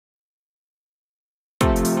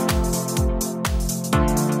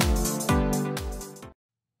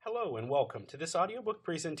Hello and welcome to this audiobook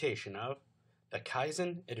presentation of the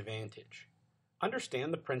Kaizen Advantage.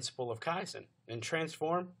 Understand the principle of Kaizen and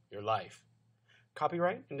transform your life.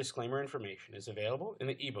 Copyright and disclaimer information is available in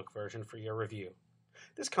the ebook version for your review.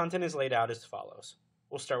 This content is laid out as follows.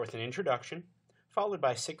 We'll start with an introduction, followed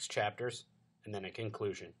by 6 chapters, and then a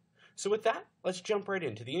conclusion. So with that, let's jump right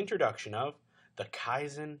into the introduction of the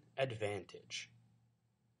Kaizen Advantage.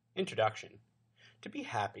 Introduction. To be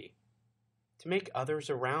happy. To make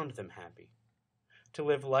others around them happy, to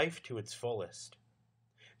live life to its fullest.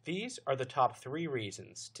 These are the top 3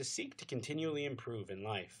 reasons to seek to continually improve in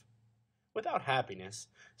life. Without happiness,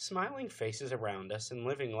 smiling faces around us and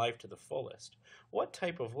living life to the fullest, what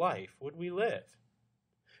type of life would we live?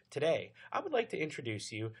 Today, I would like to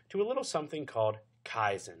introduce you to a little something called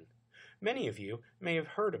Kaizen. Many of you may have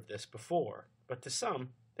heard of this before, but to some,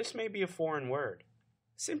 this may be a foreign word.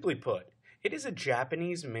 Simply put, it is a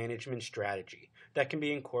Japanese management strategy that can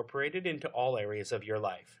be incorporated into all areas of your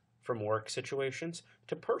life, from work situations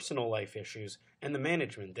to personal life issues and the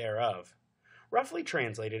management thereof. Roughly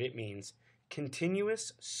translated, it means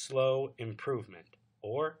continuous slow improvement,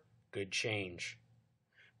 or good change.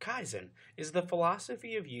 Kaizen is the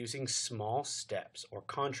philosophy of using small steps or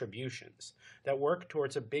contributions that work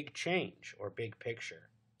towards a big change or big picture.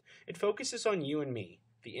 It focuses on you and me,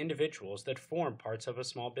 the individuals that form parts of a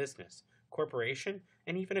small business, corporation,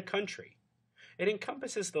 and even a country. It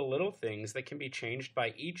encompasses the little things that can be changed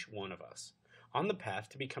by each one of us on the path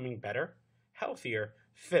to becoming better, healthier,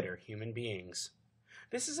 fitter human beings.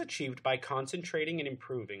 This is achieved by concentrating and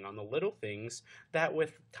improving on the little things that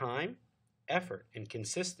with time, effort, and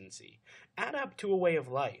consistency add up to a way of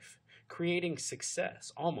life, creating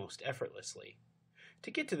success almost effortlessly.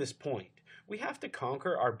 To get to this point, we have to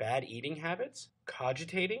conquer our bad eating habits,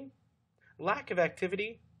 cogitating, lack of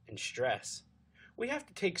activity, and stress. We have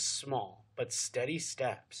to take small but steady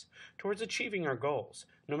steps towards achieving our goals,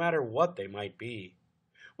 no matter what they might be.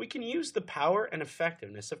 We can use the power and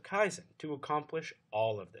effectiveness of Kaizen to accomplish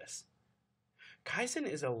all of this. Kaizen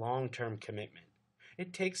is a long-term commitment.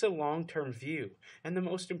 It takes a long-term view, and the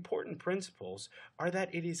most important principles are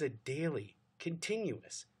that it is a daily,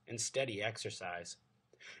 continuous, and steady exercise.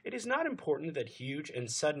 It is not important that huge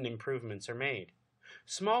and sudden improvements are made.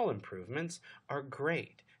 Small improvements are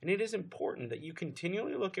great, and it is important that you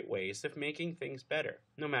continually look at ways of making things better,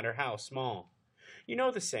 no matter how small. You know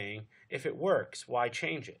the saying, if it works, why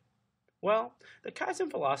change it? Well, the Kaizen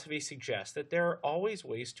philosophy suggests that there are always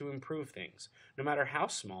ways to improve things, no matter how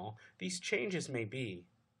small these changes may be.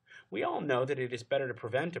 We all know that it is better to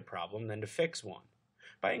prevent a problem than to fix one.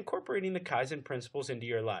 By incorporating the Kaizen principles into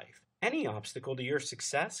your life, any obstacle to your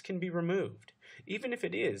success can be removed, even if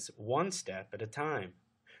it is one step at a time.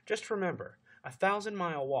 Just remember, a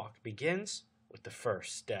 1,000-mile walk begins with the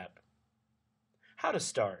first step. How to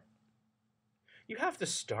start? You have to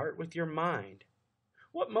start with your mind.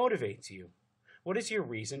 What motivates you? What is your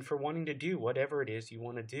reason for wanting to do whatever it is you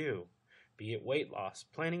want to do? Be it weight loss,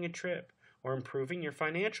 planning a trip, or improving your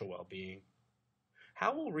financial well-being.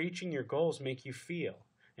 How will reaching your goals make you feel,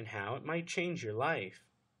 and how it might change your life?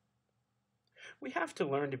 We have to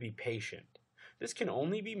learn to be patient. This can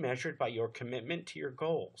only be measured by your commitment to your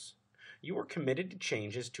goals. You are committed to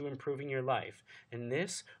changes to improving your life, and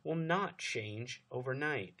this will not change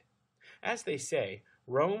overnight. As they say,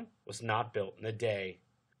 Rome was not built in a day.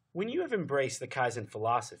 When you have embraced the Kaizen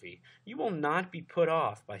philosophy, you will not be put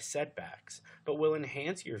off by setbacks, but will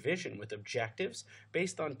enhance your vision with objectives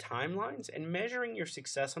based on timelines and measuring your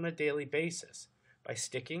success on a daily basis by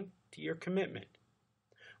sticking to your commitment.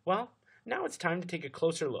 Well, now it's time to take a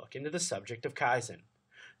closer look into the subject of Kaizen.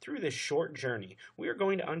 Through this short journey, we are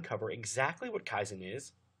going to uncover exactly what Kaizen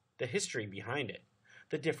is, the history behind it,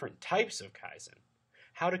 the different types of Kaizen,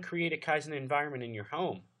 how to create a Kaizen environment in your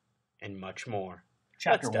home, and much more.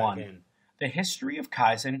 Chapter Let's dive 1. in. The history of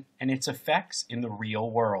Kaizen and its effects in the real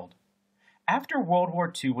world. After World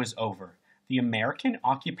War II was over, the American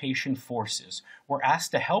occupation forces were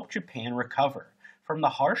asked to help Japan recover from the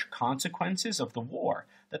harsh consequences of the war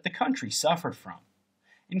that the country suffered from.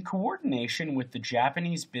 In coordination with the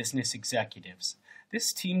Japanese business executives,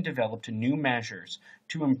 this team developed new measures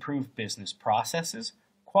to improve business processes,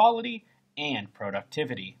 quality, and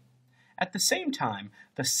productivity. At the same time,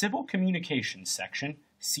 the Civil Communications Section,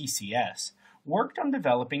 CCS, worked on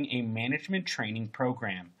developing a management training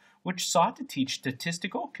program which sought to teach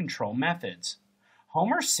statistical control methods.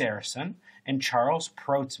 Homer Saracen and Charles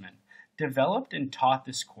Protzman developed and taught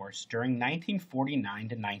this course during 1949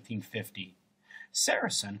 to 1950.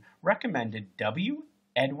 Saracen recommended W.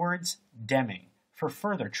 Edwards Deming for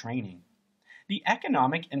further training. The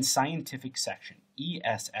Economic and Scientific Section,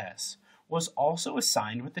 ESS, was also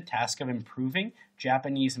assigned with the task of improving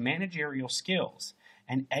Japanese managerial skills,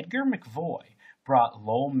 and Edgar McVoy brought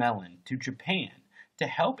Lowell Mellon to Japan to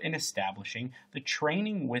help in establishing the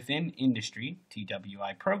Training Within Industry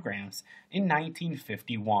 (TWI) programs in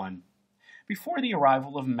 1951. Before the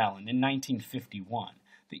arrival of Mellon in 1951,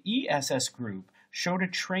 the ESS Group showed a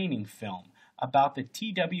training film about the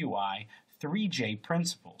TWI 3J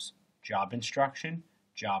principles: job instruction,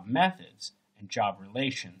 job methods, and job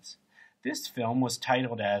relations. This film was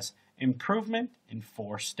titled as Improvement in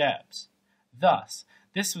 4 Steps. Thus,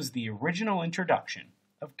 this was the original introduction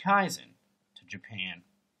of Kaizen to Japan.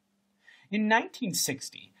 In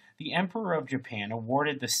 1960, the Emperor of Japan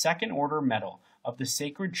awarded the Second Order Medal of the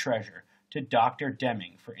Sacred Treasure to Dr.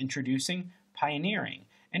 Deming for introducing, pioneering,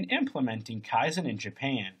 and implementing Kaizen in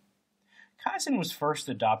Japan. Kaizen was first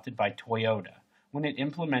adopted by Toyota when it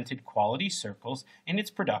implemented quality circles in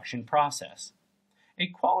its production process. A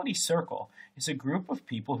quality circle is a group of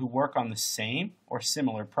people who work on the same or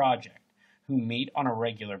similar project, who meet on a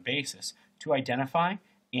regular basis to identify,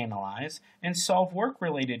 analyze, and solve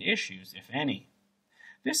work-related issues, if any.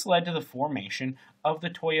 This led to the formation of the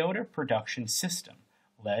Toyota Production System,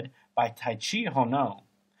 led by Taichi Hono,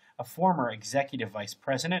 a former executive vice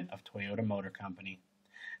president of Toyota Motor Company.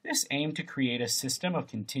 This aimed to create a system of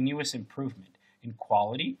continuous improvement in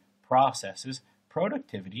quality, processes,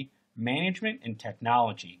 productivity, management, and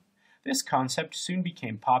technology. This concept soon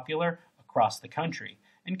became popular across the country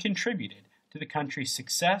and contributed to the country's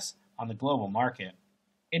success on the global market.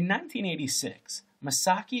 In 1986,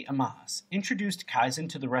 Masaki Imase introduced Kaizen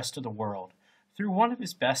to the rest of the world through one of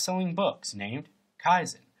his best-selling books named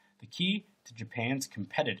Kaizen, the Key to Japan's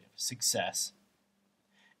Competitive Success.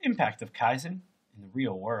 Impact of Kaizen in the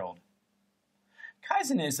real world.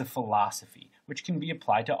 Kaizen is a philosophy which can be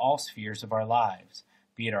applied to all spheres of our lives,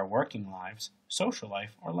 be it our working lives, social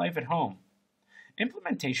life, or life at home.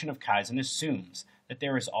 Implementation of Kaizen assumes that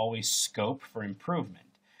there is always scope for improvement,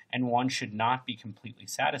 and one should not be completely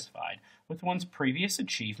satisfied with one's previous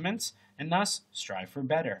achievements and thus strive for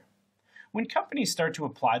better. When companies start to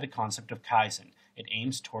apply the concept of Kaizen, it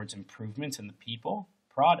aims towards improvements in the people,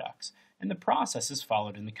 products, and the processes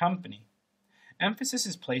followed in the company. Emphasis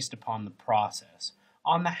is placed upon the process,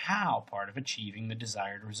 on the how part of achieving the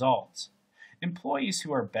desired results. Employees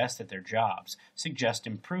who are best at their jobs suggest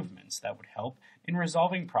improvements that would help in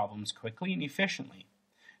resolving problems quickly and efficiently.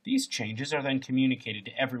 These changes are then communicated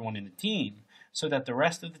to everyone in the team so that the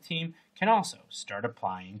rest of the team can also start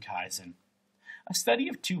applying Kaizen. A study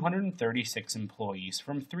of 236 employees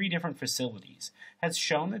from 3 different facilities has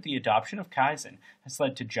shown that the adoption of Kaizen has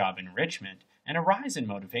led to job enrichment and a rise in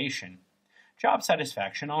motivation. Job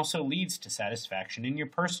satisfaction also leads to satisfaction in your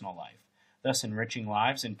personal life, thus enriching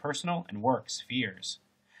lives in personal and work spheres.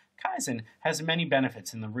 Kaizen has many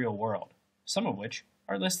benefits in the real world, some of which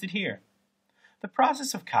are listed here. The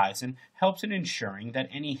process of Kaizen helps in ensuring that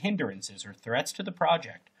any hindrances or threats to the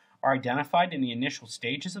project are identified in the initial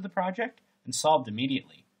stages of the project and solved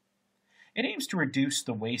immediately. It aims to reduce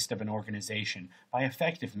the waste of an organization by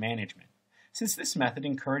effective management, since this method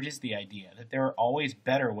encourages the idea that there are always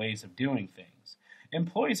better ways of doing things.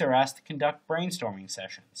 Employees are asked to conduct brainstorming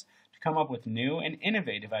sessions to come up with new and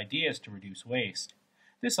innovative ideas to reduce waste.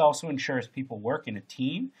 This also ensures people work in a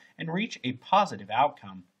team and reach a positive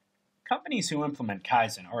outcome. Companies who implement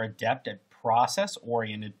Kaizen are adept at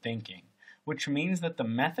process-oriented thinking, which means that the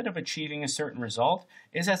method of achieving a certain result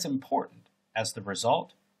is as important as the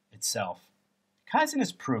result itself. Kaizen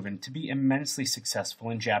is proven to be immensely successful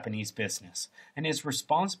in Japanese business and is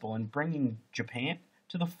responsible in bringing Japan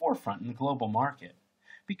to the forefront in the global market.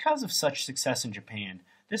 Because of such success in Japan,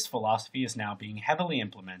 this philosophy is now being heavily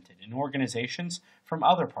implemented in organizations from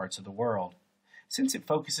other parts of the world. Since it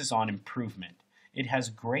focuses on improvement, it has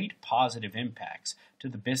great positive impacts to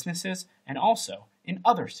the businesses and also in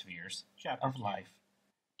other spheres of life.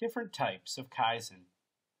 Different types of Kaizen.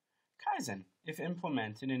 Kaizen, if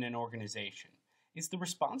implemented in an organization, is the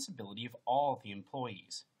responsibility of all the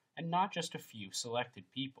employees, and not just a few selected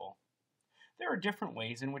people. There are different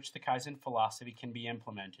ways in which the Kaizen philosophy can be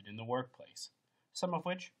implemented in the workplace, some of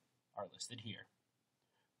which are listed here.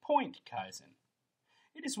 Point Kaizen.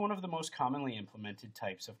 It is one of the most commonly implemented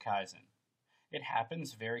types of Kaizen. It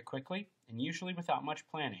happens very quickly and usually without much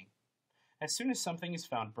planning. As soon as something is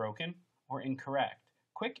found broken or incorrect,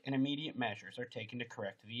 quick and immediate measures are taken to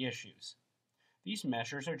correct the issues. These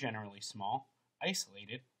measures are generally small,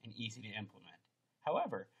 isolated, and easy to implement.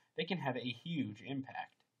 However, they can have a huge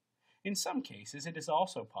impact. In some cases, it is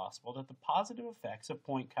also possible that the positive effects of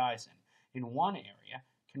Point Kaizen in one area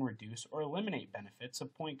can reduce or eliminate benefits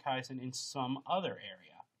of Point Kaizen in some other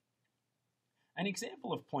area. An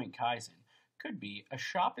example of point Kaizen could be a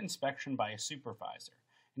shop inspection by a supervisor,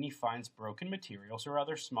 and he finds broken materials or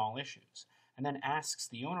other small issues, and then asks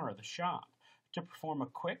the owner of the shop to perform a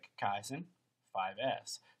quick Kaizen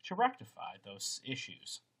 5S to rectify those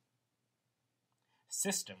issues.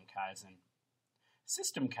 System Kaizen.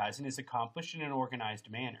 System Kaizen is accomplished in an organized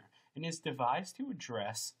manner and is devised to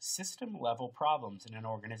address system-level problems in an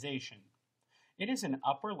organization. It is an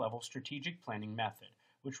upper-level strategic planning method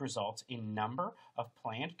which results in a number of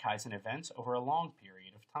planned Kaizen events over a long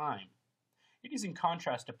period of time. It is in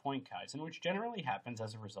contrast to point Kaizen, which generally happens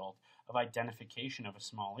as a result of identification of a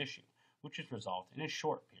small issue, which is resolved in a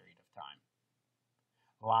short period of time.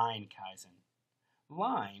 Line Kaizen.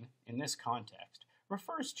 Line, in this context,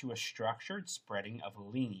 refers to a structured spreading of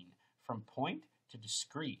lean from point to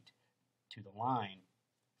discrete to the line.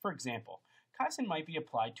 For example, Kaizen might be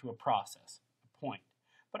applied to a process, a point,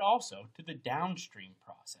 but also to the downstream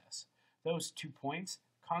process. Those 2 points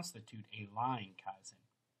constitute a line Kaizen.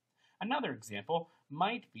 Another example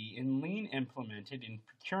might be in lean implemented in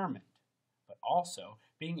procurement, but also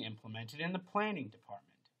being implemented in the planning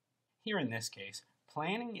department. Here in this case,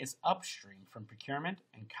 planning is upstream from procurement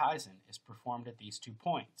and Kaizen is performed at these 2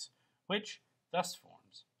 points, which thus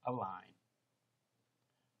forms a line.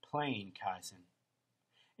 Plane Kaizen.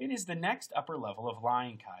 It is the next upper level of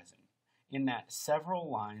line Kaizen, in that several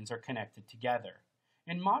lines are connected together.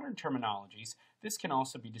 In modern terminologies, this can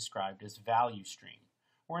also be described as value stream,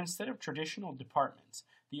 where instead of traditional departments,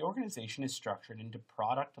 the organization is structured into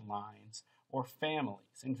product lines or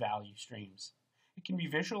families and value streams. It can be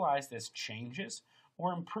visualized as changes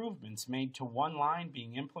or improvements made to one line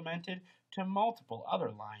being implemented to multiple other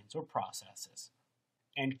lines or processes.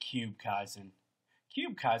 And Cube Kaizen.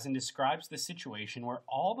 Cube Kaizen describes the situation where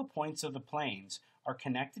all the points of the planes are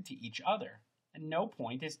connected to each other, and no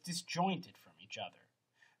point is disjointed from each other.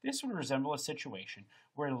 This would resemble a situation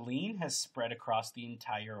where lean has spread across the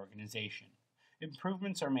entire organization.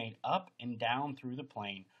 Improvements are made up and down through the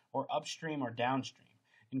plane, or upstream or downstream,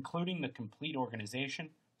 including the complete organization,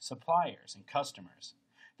 suppliers, and customers.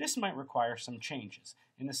 This might require some changes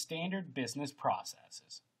in the standard business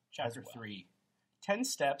processes. Chapter 3. 10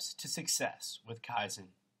 Steps to Success with Kaizen.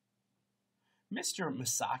 Mr.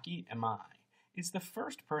 Masaki Imai is the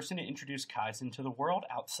first person to introduce Kaizen to the world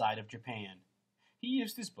outside of Japan. He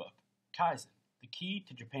used his book, Kaizen, the Key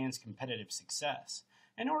to Japan's Competitive Success,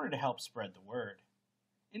 in order to help spread the word.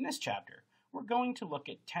 In this chapter, we're going to look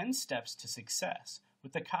at 10 steps to success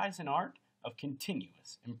with the Kaizen art of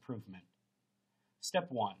continuous improvement.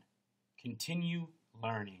 Step 1. Continue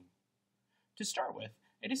learning. To start with,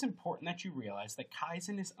 it is important that you realize that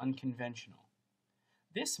Kaizen is unconventional.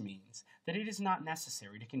 This means that it is not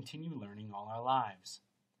necessary to continue learning all our lives.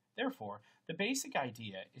 Therefore, the basic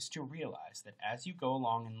idea is to realize that as you go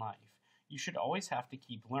along in life, you should always have to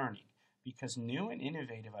keep learning because new and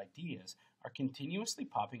innovative ideas are continuously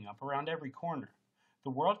popping up around every corner.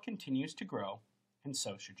 The world continues to grow, and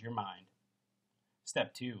so should your mind.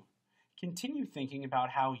 Step 2. Continue thinking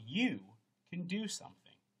about how you can do something.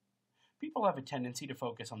 People have a tendency to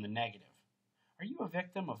focus on the negative. Are you a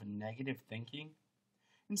victim of negative thinking?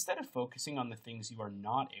 Instead of focusing on the things you are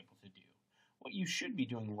not able to do, what you should be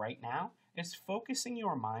doing right now is focusing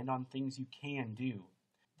your mind on things you can do.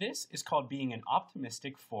 This is called being an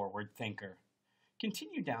optimistic forward thinker.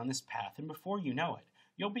 Continue down this path and before you know it,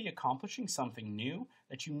 you'll be accomplishing something new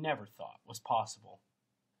that you never thought was possible.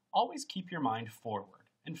 Always keep your mind forward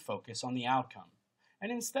and focus on the outcome.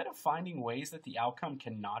 And instead of finding ways that the outcome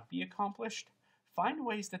cannot be accomplished, find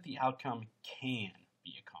ways that the outcome can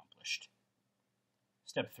be accomplished.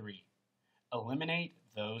 Step 3. Eliminate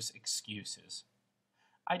those excuses.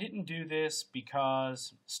 I didn't do this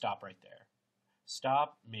because... Stop right there.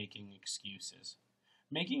 Stop making excuses.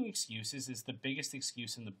 Making excuses is the biggest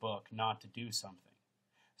excuse in the book not to do something.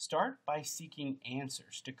 Start by seeking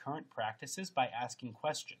answers to current practices by asking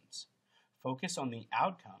questions. Focus on the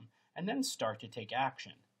outcome and then start to take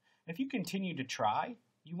action. If you continue to try,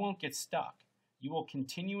 you won't get stuck. You will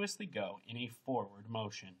continuously go in a forward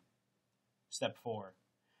motion. Step 4.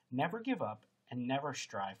 Never give up and never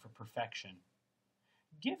strive for perfection.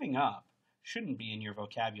 Giving up shouldn't be in your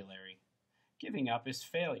vocabulary. Giving up is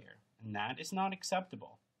failure, and that is not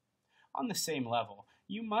acceptable. On the same level,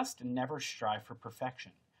 you must never strive for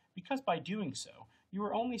perfection, because by doing so, you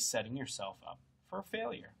are only setting yourself up for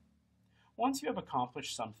failure. Once you have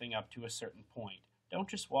accomplished something up to a certain point, don't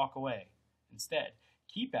just walk away. Instead,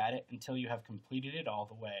 keep at it until you have completed it all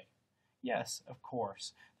the way. Yes, of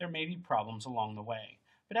course, there may be problems along the way,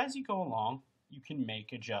 but as you go along, you can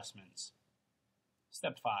make adjustments.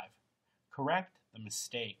 Step 5. Correct the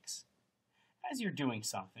mistakes. As you're doing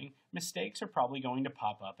something, mistakes are probably going to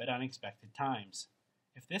pop up at unexpected times.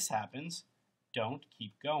 If this happens, don't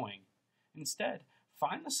keep going. Instead,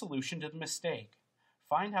 find the solution to the mistake.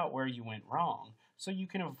 Find out where you went wrong so you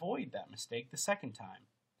can avoid that mistake the second time.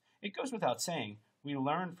 It goes without saying, we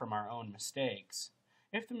learn from our own mistakes.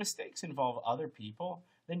 If the mistakes involve other people,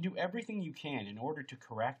 then do everything you can in order to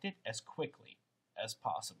correct it as quickly as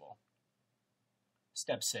possible.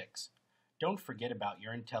 Step 6. Don't forget about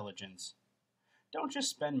your intelligence. Don't just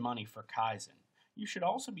spend money for Kaizen. You should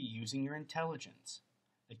also be using your intelligence.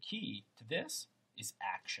 The key to this is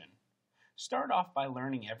action. Start off by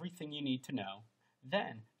learning everything you need to know,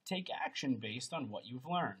 then take action based on what you've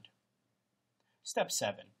learned. Step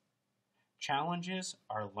 7. Challenges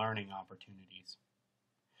are learning opportunities.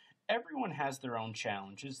 Everyone has their own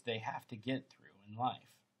challenges they have to get through in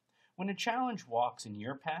life. When a challenge walks in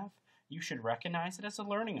your path, you should recognize it as a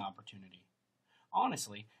learning opportunity.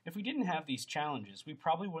 Honestly, if we didn't have these challenges, we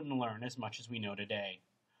probably wouldn't learn as much as we know today.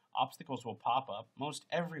 Obstacles will pop up most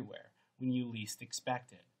everywhere when you least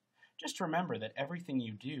expect it. Just remember that everything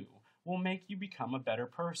you do will make you become a better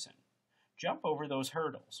person. Jump over those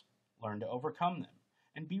hurdles, learn to overcome them,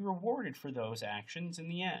 and be rewarded for those actions in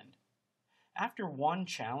the end. After one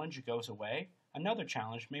challenge goes away, another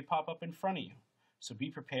challenge may pop up in front of you, so be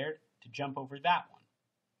prepared to jump over that one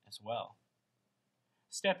as well.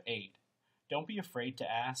 Step 8. Don't be afraid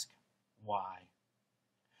to ask why.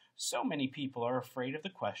 So many people are afraid of the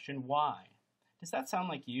question why. Does that sound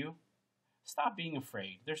like you? Stop being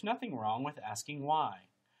afraid. There's nothing wrong with asking why.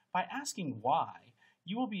 By asking why,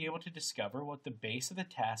 you will be able to discover what the base of the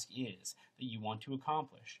task is that you want to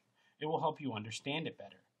accomplish. It will help you understand it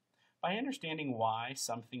better. By understanding why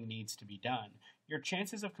something needs to be done, your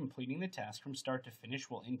chances of completing the task from start to finish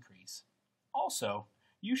will increase. Also,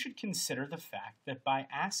 you should consider the fact that by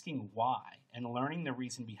asking why and learning the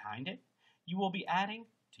reason behind it, you will be adding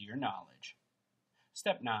to your knowledge.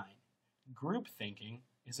 Step 9. Group thinking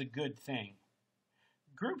is a good thing.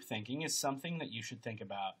 Group thinking is something that you should think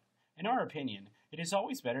about. In our opinion, it is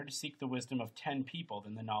always better to seek the wisdom of 10 people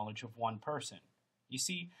than the knowledge of one person. You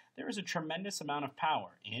see, there is a tremendous amount of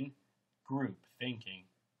power in group thinking.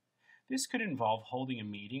 This could involve holding a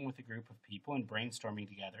meeting with a group of people and brainstorming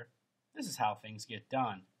together. This is how things get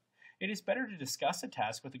done. It is better to discuss a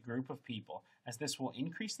task with a group of people, as this will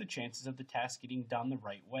increase the chances of the task getting done the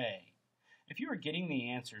right way. If you are getting the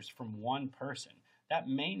answers from one person that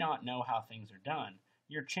may not know how things are done,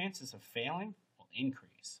 your chances of failing will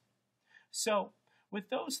increase. So, with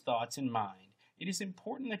those thoughts in mind, it is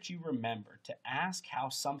important that you remember to ask how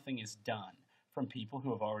something is done from people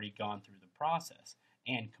who have already gone through the process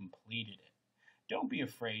and completed it. Don't be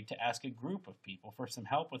afraid to ask a group of people for some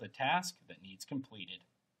help with a task that needs completed.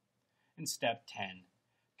 In step 10,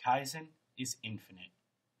 Kaizen is infinite.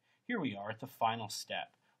 Here we are at the final step.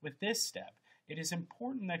 With this step, it is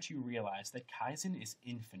important that you realize that Kaizen is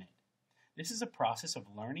infinite. This is a process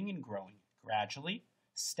of learning and growing gradually,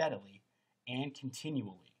 steadily, and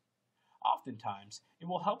continually. Oftentimes, it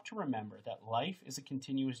will help to remember that life is a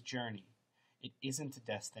continuous journey. It isn't a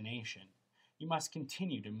destination. You must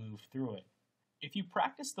continue to move through it. If you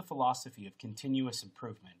practice the philosophy of continuous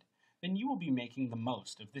improvement, then you will be making the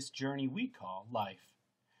most of this journey we call life.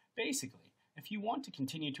 Basically, if you want to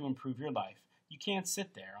continue to improve your life, you can't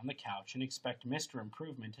sit there on the couch and expect Mr.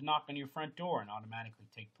 Improvement to knock on your front door and automatically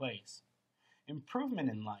take place. Improvement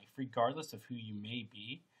in life, regardless of who you may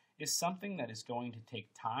be, is something that is going to take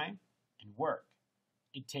time and work.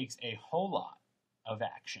 It takes a whole lot of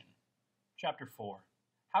action. Chapter 4.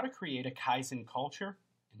 How to create a Kaizen culture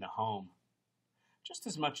in the home. Just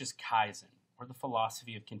as much as Kaizen, or the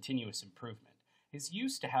philosophy of continuous improvement, is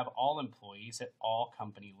used to have all employees at all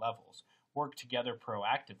company levels work together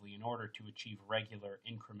proactively in order to achieve regular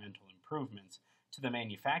incremental improvements to the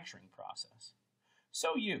manufacturing process,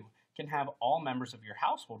 so you can have all members of your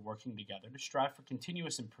household working together to strive for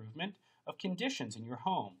continuous improvement of conditions in your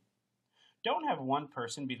home. Don't have one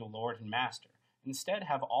person be the Lord and Master. Instead,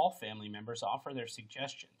 have all family members offer their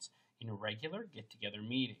suggestions in regular get-together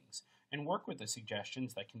meetings and work with the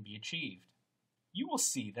suggestions that can be achieved. You will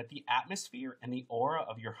see that the atmosphere and the aura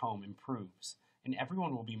of your home improves, and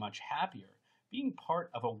everyone will be much happier being part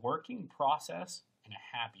of a working process in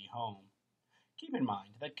a happy home. Keep in mind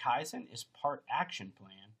that Kaizen is part action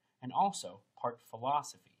plan and also part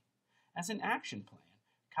philosophy. As an action plan,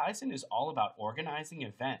 Kaizen is all about organizing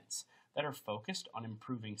events that are focused on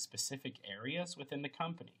improving specific areas within the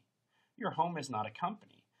company. Your home is not a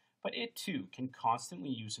company, but it too can constantly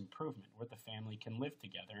use improvement where the family can live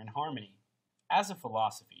together in harmony. As a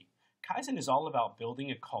philosophy, Kaizen is all about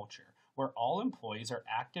building a culture where all employees are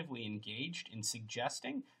actively engaged in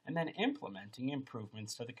suggesting and then implementing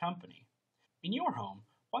improvements to the company. In your home,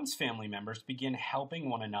 once family members begin helping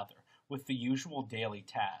one another with the usual daily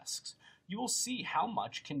tasks, you will see how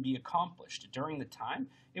much can be accomplished during the time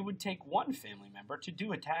it would take one family member to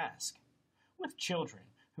do a task. With children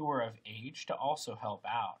who are of age to also help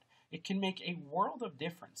out, it can make a world of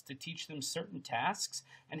difference to teach them certain tasks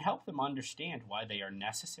and help them understand why they are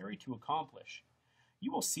necessary to accomplish.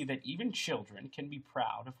 You will see that even children can be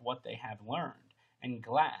proud of what they have learned and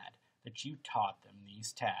glad that you taught them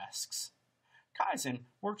these tasks. Kaizen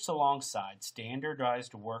works alongside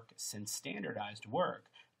standardized work since standardized work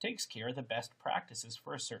takes care of the best practices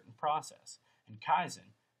for a certain process, and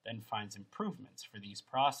Kaizen then finds improvements for these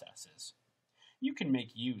processes. You can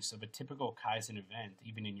make use of a typical Kaizen event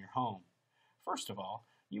even in your home. First of all,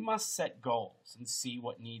 you must set goals and see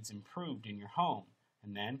what needs improved in your home,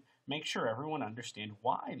 and then make sure everyone understands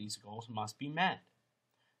why these goals must be met.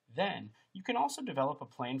 Then, you can also develop a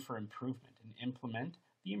plan for improvement and implement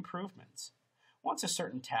the improvements. Once a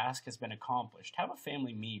certain task has been accomplished, have a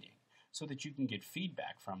family meeting so that you can get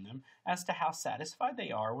feedback from them as to how satisfied they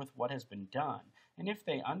are with what has been done and if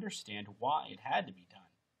they understand why it had to be done.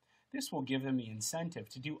 This will give them the incentive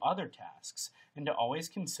to do other tasks and to always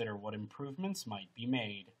consider what improvements might be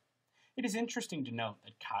made. It is interesting to note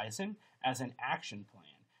that Kaizen as an action plan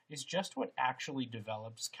is just what actually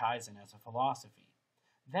develops Kaizen as a philosophy.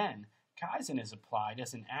 Then, Kaizen is applied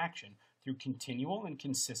as an action through continual and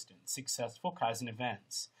consistent successful Kaizen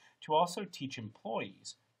events to also teach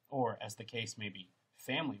employees, or as the case may be,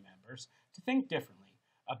 family members, to think differently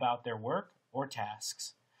about their work or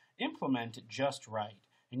tasks. Implement it just right,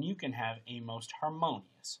 and you can have a most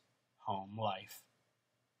harmonious home life.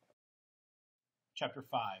 Chapter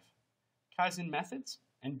 5: Kaizen Methods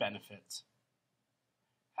and Benefits.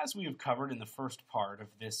 As we have covered in the first part of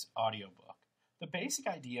this audiobook, the basic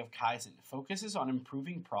idea of Kaizen focuses on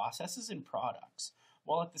improving processes and products,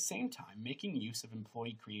 while at the same time making use of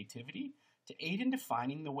employee creativity to aid in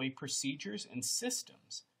defining the way procedures and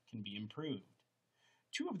systems can be improved.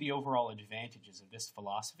 Two of the overall advantages of this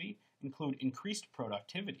philosophy include increased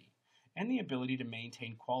productivity and the ability to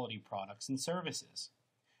maintain quality products and services.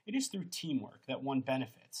 It is through teamwork that one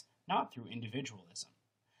benefits, not through individualism.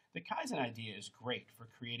 The Kaizen idea is great for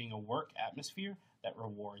creating a work atmosphere that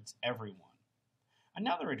rewards everyone.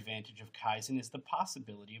 Another advantage of Kaizen is the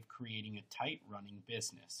possibility of creating a tight-running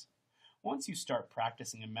business. Once you start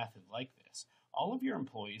practicing a method like this, all of your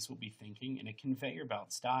employees will be thinking in a conveyor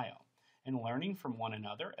belt style and learning from one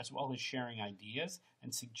another as well as sharing ideas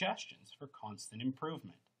and suggestions for constant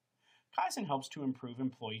improvement. Kaizen helps to improve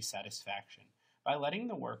employee satisfaction by letting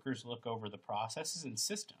the workers look over the processes and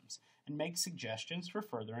systems and make suggestions for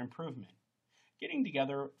further improvement. Getting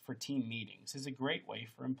together for team meetings is a great way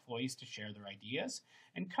for employees to share their ideas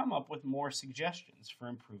and come up with more suggestions for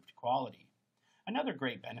improved quality. Another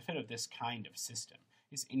great benefit of this kind of system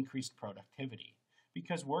is increased productivity,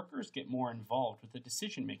 because workers get more involved with the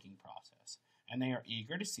decision-making process, and they are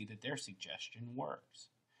eager to see that their suggestion works.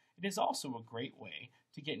 It is also a great way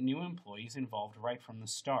to get new employees involved right from the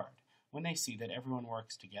start, when they see that everyone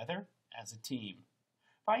works together as a team.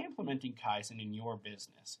 By implementing Kaizen in your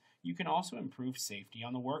business, you can also improve safety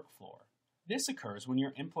on the work floor. This occurs when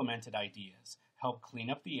your implemented ideas help clean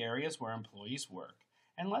up the areas where employees work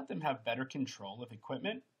and let them have better control of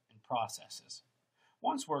equipment and processes.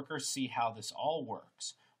 Once workers see how this all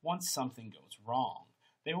works, once something goes wrong,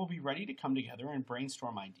 they will be ready to come together and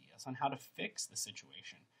brainstorm ideas on how to fix the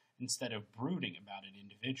situation instead of brooding about it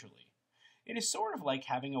individually. It is sort of like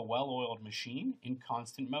having a well-oiled machine in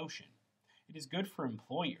constant motion. It is good for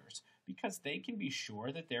employers because they can be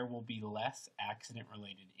sure that there will be less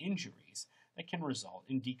accident-related injuries that can result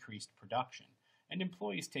in decreased production and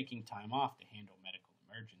employees taking time off to handle medical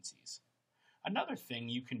emergencies. Another thing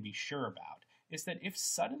you can be sure about is that if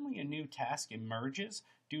suddenly a new task emerges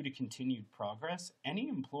due to continued progress, any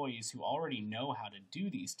employees who already know how to do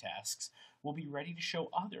these tasks will be ready to show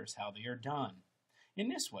others how they are done. In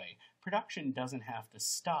this way, production doesn't have to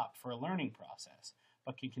stop for a learning process,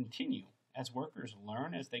 but can continue as workers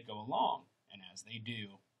learn as they go along and as they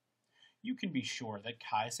do. You can be sure that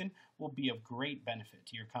Kaizen will be of great benefit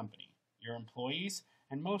to your company, your employees,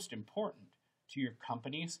 and most important, to your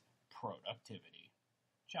company's productivity.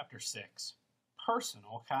 Chapter 6: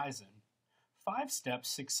 Personal Kaizen. 5 steps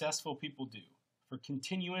successful people do for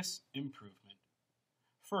continuous improvement.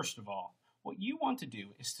 First of all, what you want to do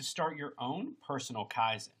is to start your own personal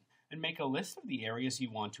Kaizen and make a list of the areas you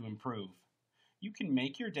want to improve. You can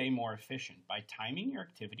make your day more efficient by timing your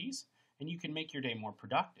activities, and you can make your day more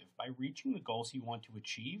productive by reaching the goals you want to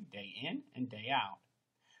achieve day in and day out.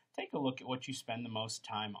 Take a look at what you spend the most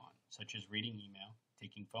time on, such as reading email,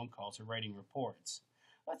 taking phone calls, or writing reports.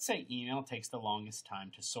 Let's say email takes the longest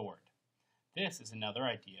time to sort. This is another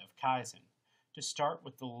idea of Kaizen, to start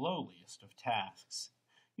with the lowliest of tasks.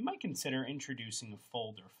 You might consider introducing a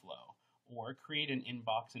folder flow, or create an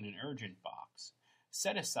inbox and an urgent box.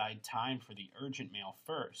 Set aside time for the urgent mail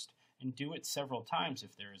first, and do it several times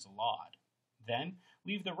if there is a lot. Then,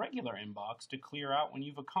 leave the regular inbox to clear out when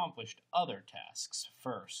you've accomplished other tasks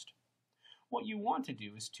first. What you want to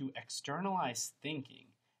do is to externalize thinking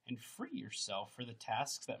and free yourself for the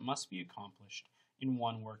tasks that must be accomplished in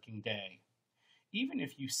one working day. Even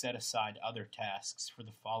if you set aside other tasks for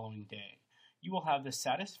the following day, you will have the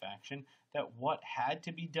satisfaction that what had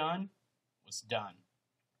to be done was done.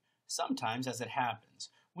 Sometimes, as it happens,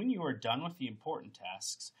 when you are done with the important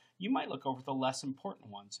tasks, you might look over the less important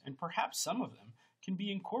ones, and perhaps some of them can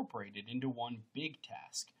be incorporated into one big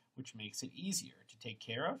task, which makes it easier to take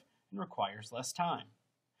care of and requires less time.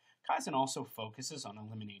 Kaizen also focuses on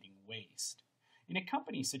eliminating waste. In a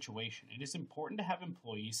company situation, it is important to have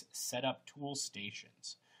employees set up tool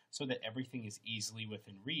stations so that everything is easily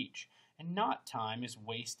within reach and not time is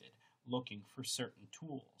wasted looking for certain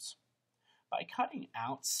tools. By cutting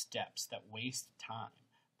out steps that waste time,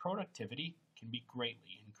 productivity can be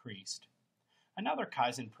greatly increased. Another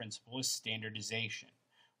Kaizen principle is standardization.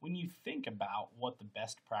 When you think about what the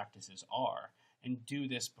best practices are and do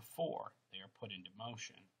this before they are put into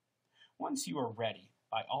motion. Once you are ready,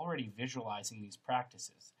 by already visualizing these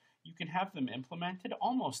practices, you can have them implemented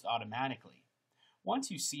almost automatically.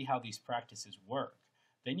 Once you see how these practices work,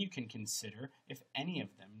 then you can consider if any of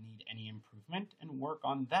them need any improvement and work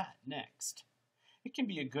on that next. It can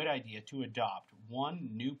be a good idea to adopt one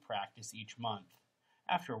new practice each month.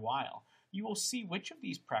 After a while, you will see which of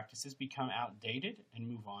these practices become outdated and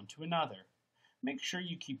move on to another. Make sure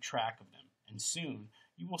you keep track of them, and soon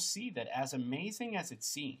you will see that as amazing as it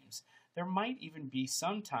seems, there might even be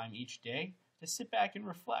some time each day to sit back and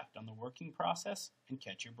reflect on the working process and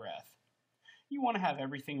catch your breath. You want to have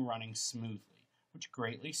everything running smoothly, which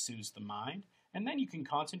greatly soothes the mind, and then you can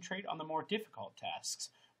concentrate on the more difficult tasks,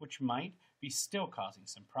 which might be still causing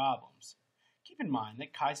some problems. Keep in mind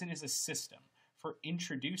that Kaizen is a system for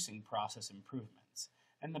introducing process improvements,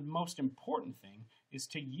 and the most important thing is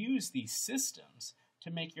to use these systems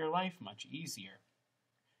to make your life much easier.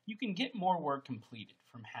 You can get more work completed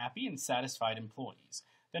from happy and satisfied employees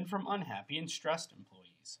than from unhappy and stressed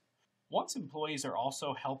employees. Once employees are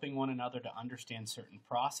also helping one another to understand certain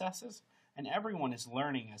processes, and everyone is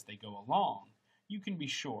learning as they go along, you can be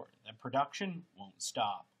sure that production won't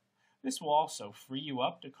stop. This will also free you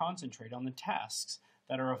up to concentrate on the tasks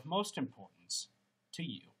that are of most importance to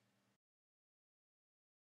you.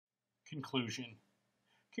 Conclusion.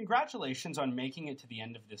 Congratulations on making it to the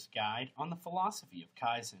end of this guide on the philosophy of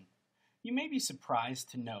Kaizen. You may be surprised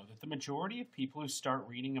to know that the majority of people who start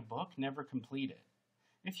reading a book never complete it.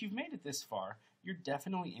 If you've made it this far, you're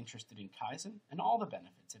definitely interested in Kaizen and all the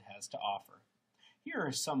benefits it has to offer. Here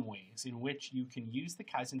are some ways in which you can use the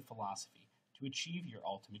Kaizen philosophy to achieve your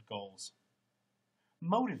ultimate goals.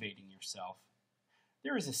 Motivating yourself.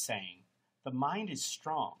 There is a saying, the mind is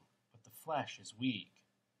strong, but the flesh is weak.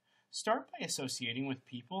 Start by associating with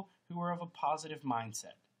people who are of a positive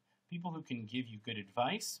mindset, people who can give you good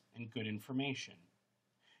advice and good information.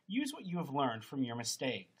 Use what you have learned from your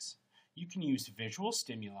mistakes. You can use visual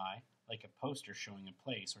stimuli, like a poster showing a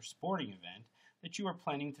place or sporting event that you are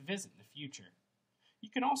planning to visit in the future. You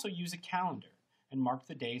can also use a calendar and mark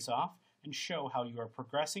the days off and show how you are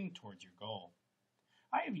progressing towards your goal.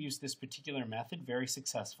 I have used this particular method very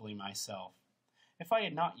successfully myself. If I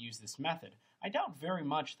had not used this method, I doubt very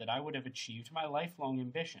much that I would have achieved my lifelong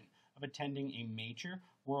ambition of attending a major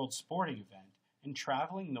world sporting event and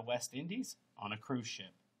traveling the West Indies on a cruise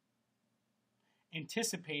ship.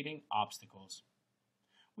 Anticipating obstacles.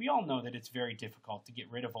 We all know that it's very difficult to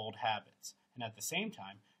get rid of old habits, and at the same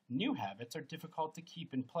time, new habits are difficult to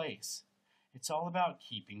keep in place. It's all about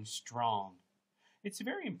keeping strong. It's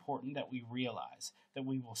very important that we realize that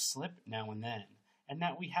we will slip now and then, and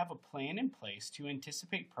that we have a plan in place to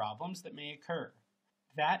anticipate problems that may occur.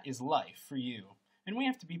 That is life for you, and we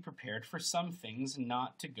have to be prepared for some things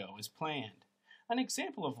not to go as planned. An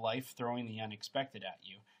example of life throwing the unexpected at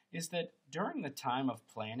you is that during the time of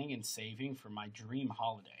planning and saving for my dream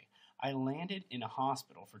holiday, I landed in a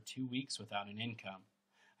hospital for 2 weeks without an income.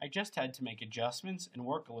 I just had to make adjustments and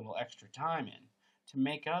work a little extra time in to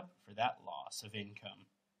make up for that loss of income.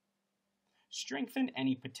 Strengthen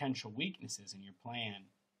any potential weaknesses in your plan.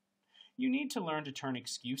 You need to learn to turn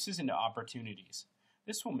excuses into opportunities.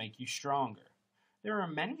 This will make you stronger. There are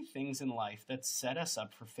many things in life that set us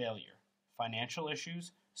up for failure. Financial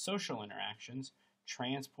issues, social interactions,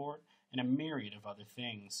 transport, and a myriad of other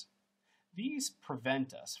things. These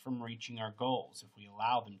prevent us from reaching our goals if we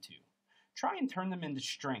allow them to. Try and turn them into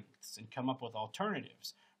strengths and come up with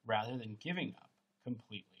alternatives rather than giving up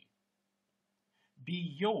completely.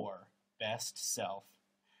 Be your best self.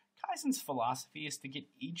 Kaizen's philosophy is to get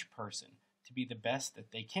each person to be the best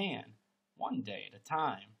that they can, one day at a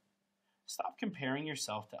time. Stop comparing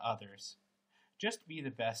yourself to others. Just be the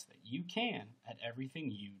best that you can at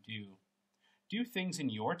everything you do. Do things in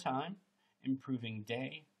your time, improving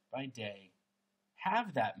day by day.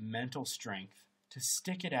 Have that mental strength to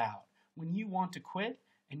stick it out when you want to quit,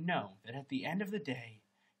 and know that at the end of the day,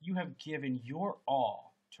 you have given your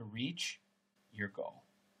all to reach your goal.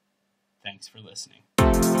 Thanks for listening.